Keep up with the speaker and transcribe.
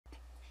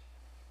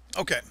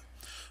Okay,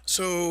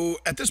 so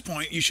at this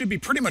point, you should be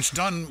pretty much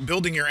done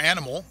building your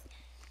animal.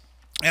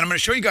 And I'm going to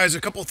show you guys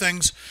a couple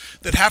things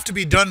that have to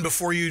be done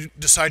before you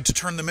decide to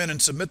turn them in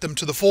and submit them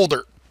to the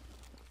folder.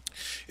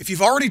 If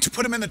you've already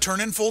put them in the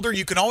turn-in folder,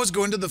 you can always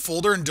go into the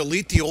folder and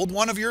delete the old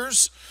one of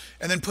yours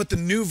and then put the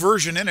new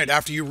version in it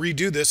after you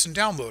redo this and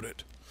download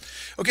it.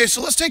 Okay,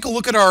 so let's take a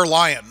look at our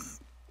lion.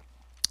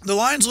 The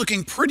lion's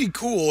looking pretty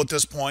cool at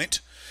this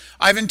point.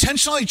 I've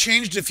intentionally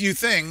changed a few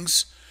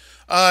things.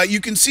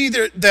 You can see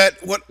that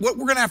what we're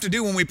going to have to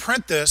do when we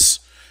print this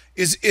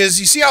is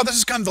you see how this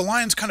is kind of, the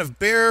lion's kind of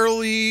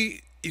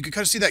barely, you can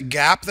kind of see that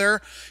gap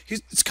there.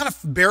 It's kind of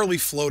barely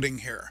floating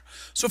here.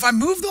 So if I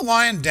move the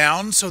lion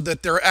down so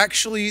that they're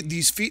actually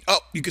these feet, oh,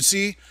 you can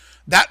see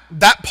that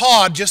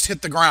paw just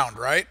hit the ground,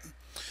 right?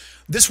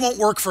 This won't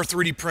work for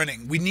 3D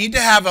printing. We need to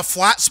have a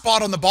flat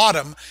spot on the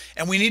bottom,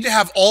 and we need to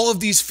have all of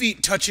these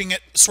feet touching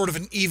it sort of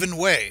an even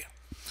way.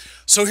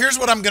 So here's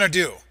what I'm going to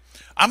do.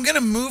 I'm going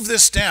to move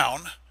this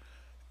down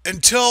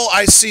until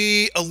I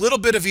see a little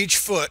bit of each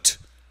foot.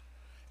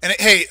 And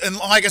hey, and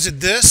like I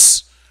said,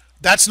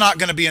 that's not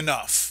going to be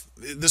enough.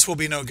 This will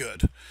be no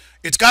good.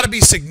 It's got to be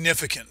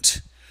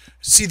significant.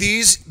 See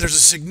these? There's a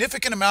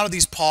significant amount of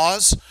these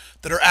paws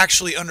that are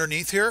actually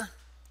underneath here.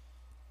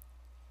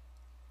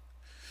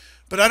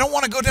 But I don't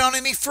want to go down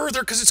any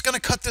further because it's going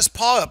to cut this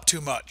paw up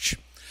too much.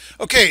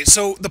 Okay,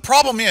 so the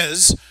problem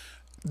is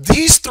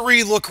these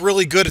three look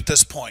really good at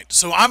this point.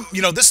 So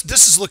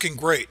this is looking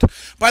great.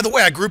 By the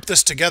way, I grouped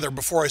this together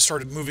before I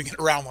started moving it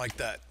around like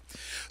that.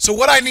 So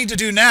what I need to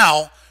do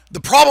now,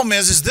 the problem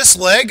is this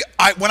leg,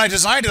 when I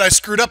designed it, I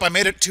screwed up. I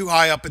made it too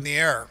high up in the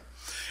air.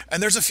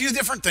 And there's a few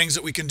different things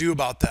that we can do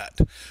about that.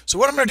 So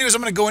what I'm going to do is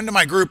I'm going to go into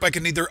my group. I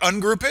can either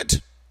ungroup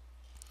it.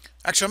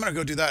 Actually, I'm going to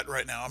go do that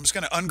right now. I'm just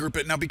going to ungroup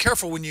it. Now be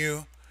careful when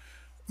you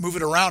move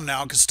it around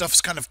now because stuff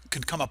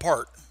can come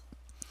apart.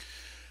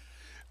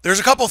 There's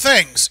a couple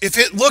things. If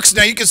it looks,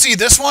 now you can see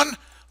this one,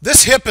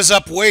 this hip is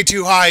up way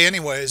too high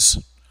anyways.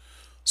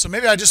 So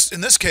maybe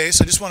in this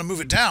case, I just want to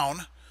move it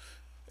down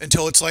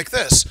until it's like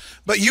this.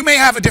 But you may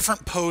have a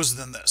different pose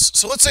than this.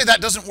 So let's say that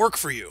doesn't work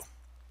for you.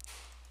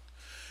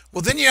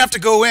 Well, then you have to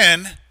go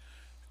in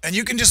and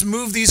you can just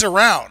move these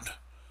around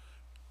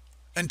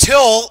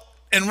until,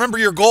 and remember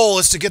your goal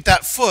is to get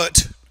that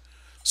foot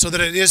so that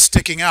it is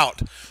sticking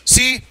out.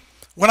 See,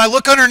 when I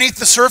look underneath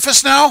the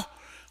surface now,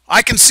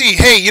 I can see,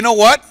 hey, you know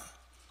what?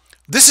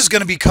 This is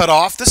going to be cut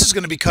off. This is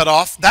going to be cut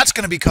off. That's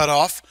going to be cut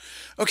off.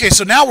 Okay,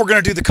 so now we're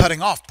going to do the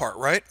cutting off part,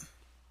 right?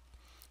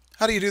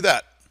 How do you do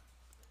that?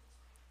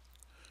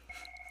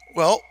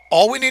 Well,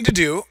 all we need to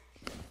do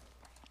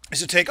is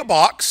to take a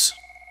box.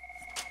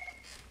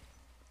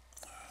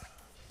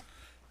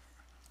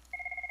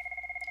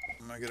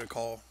 I'm going to get a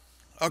call.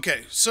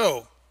 Okay,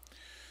 so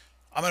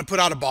I'm going to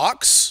put out a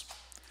box.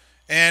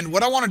 And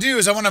what I want to do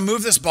is I want to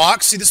move this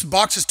box. See, this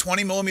box is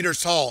 20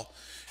 millimeters tall.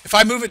 If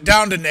I move it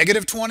down to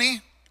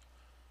 -20,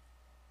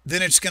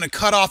 then it's going to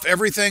cut off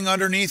everything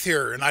underneath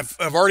here. And I've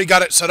already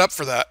got it set up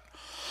for that.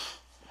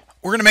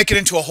 We're going to make it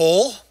into a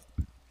hole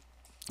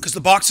because the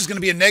box is going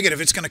to be a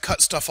negative. It's going to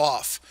cut stuff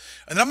off.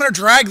 And then I'm going to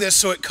drag this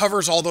so it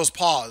covers all those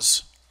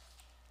paws.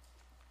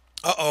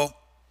 Uh-oh.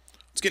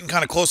 It's getting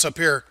kind of close up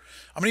here.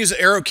 I'm going to use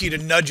the arrow key to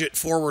nudge it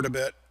forward a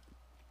bit.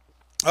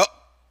 Oh,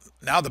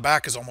 now the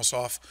back is almost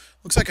off.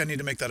 Looks like I need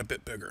to make that a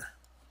bit bigger.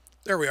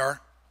 There we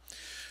are.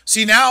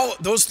 See now,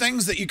 those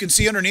things that you can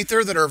see underneath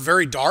there that are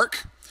very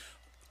dark,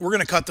 we're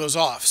going to cut those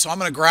off. So I'm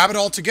going to grab it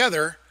all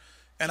together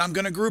and I'm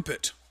going to group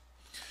it.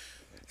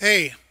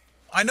 Hey,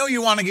 I know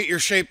you want to get your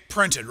shape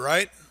printed,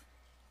 right?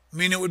 I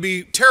mean, it would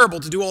be terrible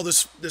to do all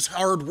this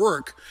hard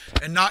work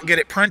and not get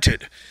it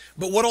printed.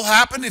 But what will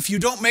happen if you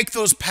don't make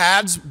those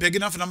pads big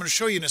enough, and I'm going to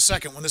show you in a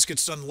second when this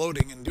gets done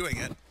loading and doing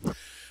it.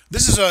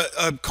 This is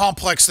a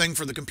complex thing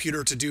for the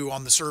computer to do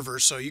on the server,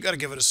 so you got to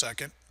give it a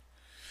second.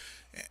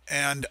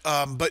 And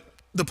but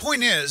the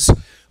point is,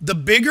 the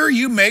bigger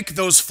you make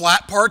those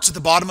flat parts at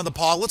the bottom of the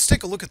paw, let's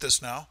take a look at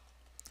this now.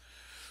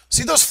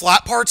 See those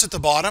flat parts at the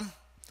bottom?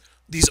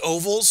 These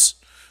ovals?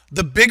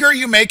 The bigger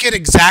you make it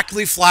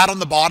exactly flat on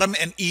the bottom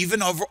and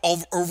even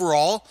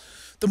overall,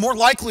 the more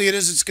likely it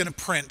is it's going to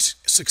print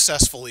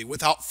successfully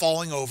without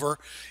falling over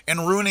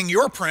and ruining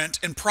your print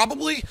and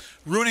probably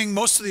ruining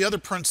most of the other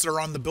prints that are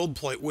on the build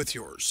plate with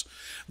yours.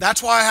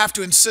 That's why I have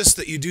to insist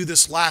that you do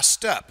this last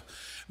step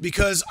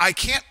because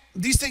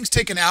these things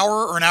take an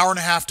hour or an hour and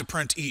a half to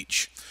print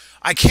each.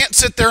 I can't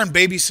sit there and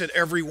babysit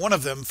every one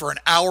of them for an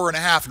hour and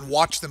a half and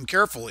watch them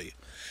carefully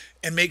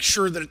and make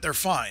sure that they're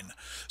fine.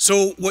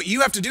 So what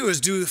you have to do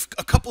is do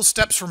a couple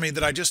steps for me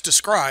that I just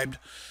described,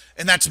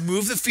 and that's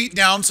move the feet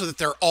down so that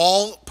they're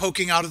all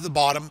poking out of the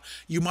bottom.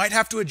 You might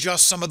have to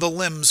adjust some of the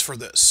limbs for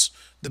this,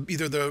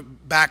 either the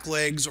back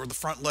legs or the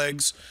front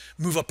legs.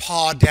 Move a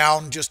paw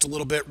down just a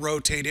little bit,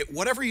 rotate it,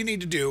 whatever you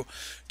need to do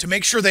to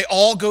make sure they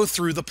all go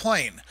through the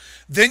plane.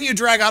 Then you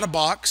drag out a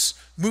box,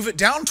 move it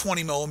down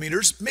 20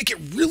 millimeters, make it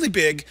really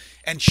big,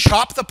 and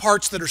chop the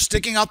parts that are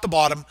sticking out the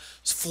bottom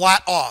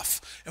flat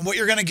off. And what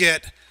you're going to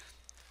get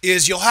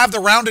is you'll have the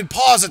rounded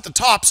paws at the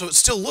top, so it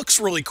still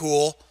looks really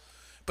cool,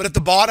 but at the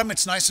bottom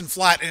it's nice and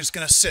flat, and it's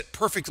going to sit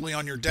perfectly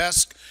on your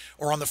desk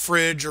or on the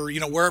fridge, or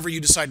wherever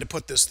you decide to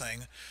put this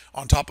thing,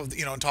 on top of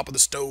on top of the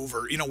stove,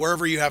 or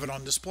wherever you have it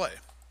on display.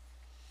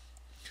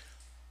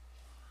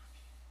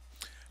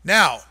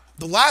 Now,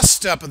 the last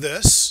step of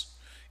this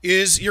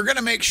is you're going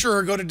to make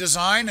sure, go to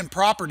Design and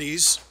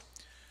Properties,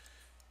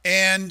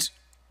 and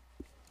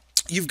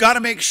you've got to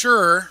make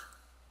sure,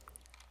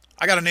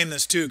 I got to name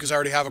this too because I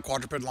already have a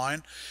quadruped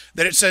line,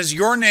 that it says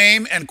your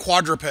name and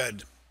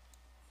quadruped.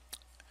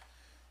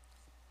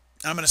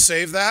 I'm going to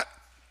save that.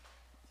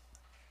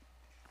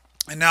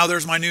 And now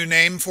there's my new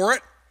name for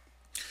it.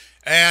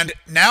 And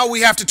now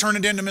we have to turn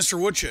it into Mr.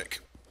 Woodchick.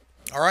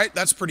 All right,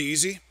 that's pretty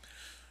easy.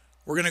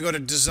 We're going to go to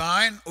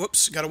Design.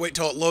 Oops, got to wait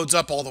till it loads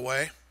up all the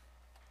way.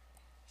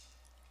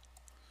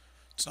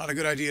 It's not a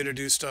good idea to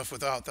do stuff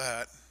without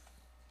that.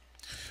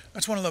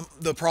 That's one of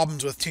the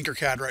problems with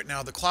Tinkercad right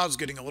now. The cloud's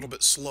getting a little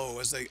bit slow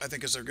as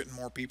they're getting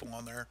more people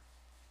on there.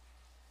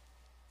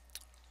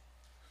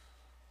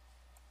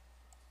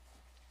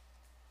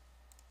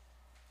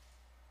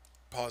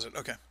 Pause it.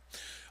 Okay.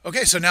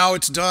 Okay, so now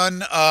it's done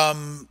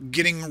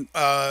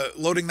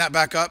loading that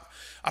back up.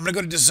 I'm going to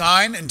go to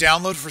Design and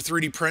Download for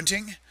 3D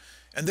printing.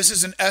 And this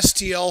is an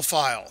STL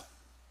file.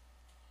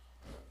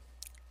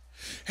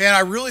 Hey, and I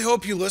really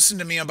hope you listen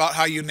to me about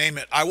how you name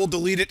it. I will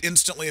delete it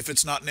instantly if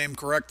it's not named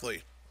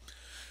correctly.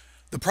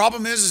 The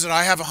problem is that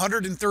I have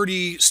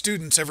 130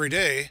 students every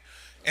day,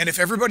 and if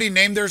everybody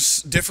named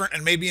theirs different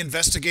and maybe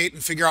investigate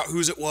and figure out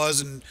whose it was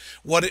and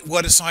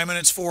what assignment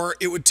it's for,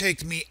 it would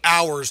take me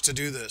hours to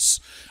do this.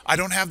 I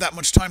don't have that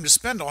much time to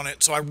spend on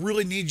it, so I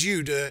really need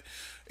you to,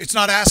 it's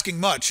not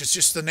asking much, it's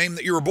just the name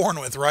that you were born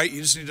with, right?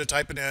 You just need to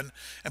type it in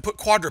and put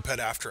quadruped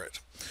after it.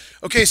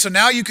 Okay, so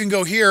now you can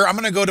go here. I'm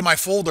going to go to my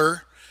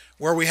folder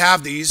where we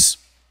have these.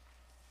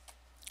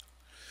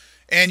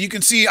 And you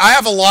can see I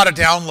have a lot of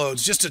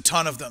downloads, just a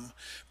ton of them.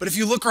 But if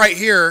you look right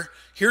here,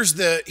 here's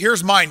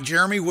mine,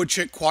 Jeremy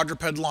Woodchick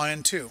Quadruped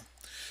Lion 2.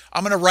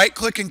 I'm going to right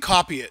click and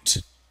copy it.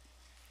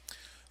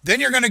 Then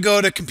you're going to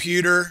go to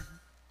Computer,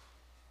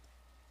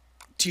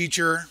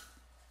 Teacher.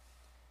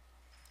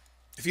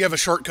 If you have a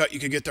shortcut,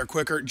 you could get there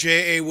quicker.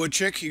 J.A.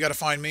 Woodchick, you got to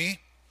find me.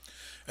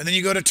 And then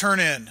you go to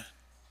Turn In.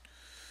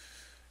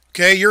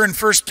 Okay, you're in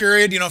first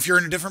period. If you're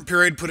in a different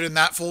period, put it in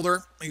that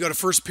folder. You go to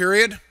first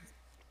period.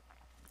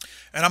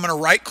 And I'm going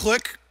to right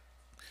click.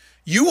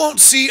 You won't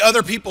see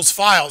other people's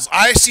files.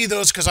 I see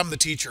those because I'm the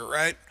teacher,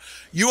 right?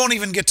 You won't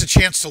even get the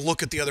chance to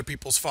look at the other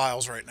people's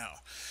files right now.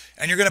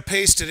 And you're going to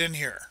paste it in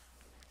here.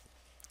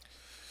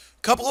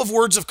 A couple of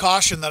words of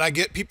caution that I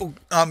get people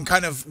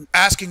kind of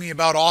asking me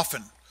about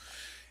often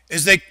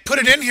is they put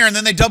it in here and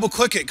then they double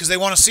click it because they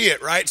want to see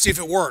it, right? See if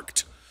it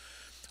worked.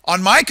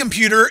 On my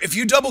computer, if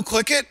you double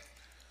click it,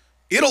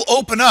 it'll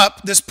open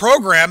up this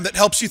program that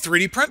helps you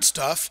 3D print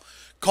stuff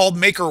called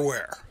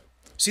Makerware.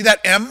 See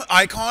that M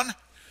icon?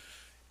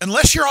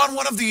 Unless you're on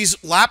one of these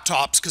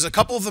laptops, because a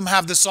couple of them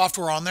have this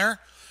software on there,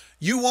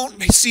 you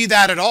won't see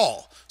that at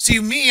all. See,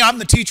 me, I'm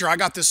the teacher. I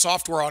got this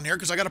software on here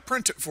because I got to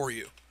print it for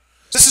you.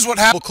 This is what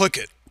happens. Click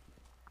it.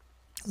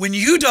 When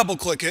you double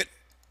click it,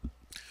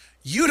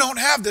 you don't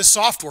have this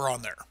software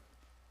on there.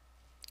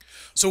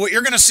 So what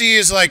you're going to see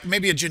is like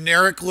maybe a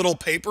generic little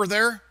paper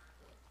there.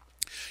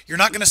 You're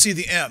not going to see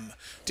the M.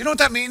 Do you know what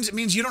that means? It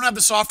means you don't have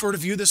the software to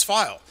view this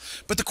file.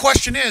 But the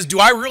question is,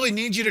 do I really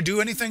need you to do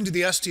anything to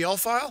the STL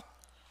file?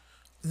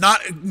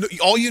 Not,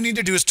 all you need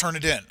to do is turn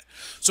it in.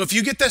 So if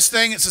you get this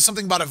thing, it says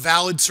something about a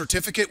valid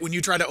certificate when you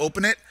try to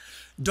open it,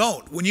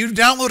 don't. When you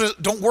download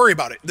it, don't worry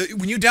about it.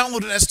 When you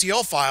download an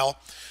STL file,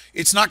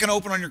 it's not going to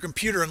open on your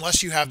computer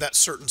unless you have that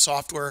certain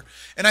software.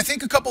 And I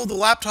think a couple of the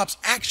laptops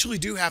actually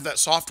do have that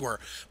software.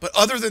 But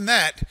other than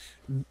that,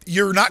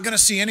 you're not going to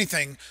see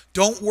anything.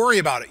 Don't worry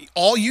about it.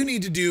 All you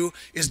need to do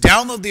is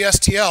download the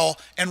STL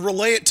and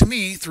relay it to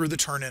me through the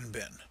turn-in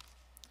bin.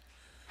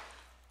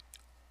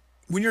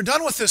 When you're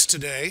done with this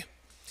today,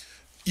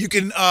 you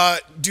can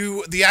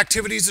do the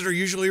activities that are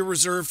usually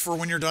reserved for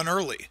when you're done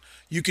early.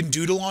 You can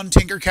doodle on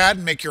Tinkercad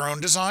and make your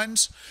own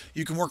designs.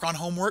 You can work on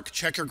homework,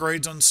 check your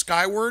grades on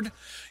Skyward.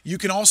 You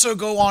can also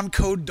go on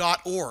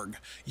code.org.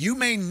 You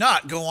may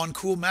not go on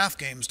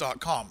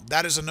coolmathgames.com.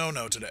 That is a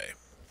no-no today.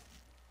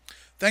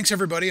 Thanks,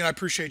 everybody, and I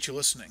appreciate you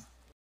listening.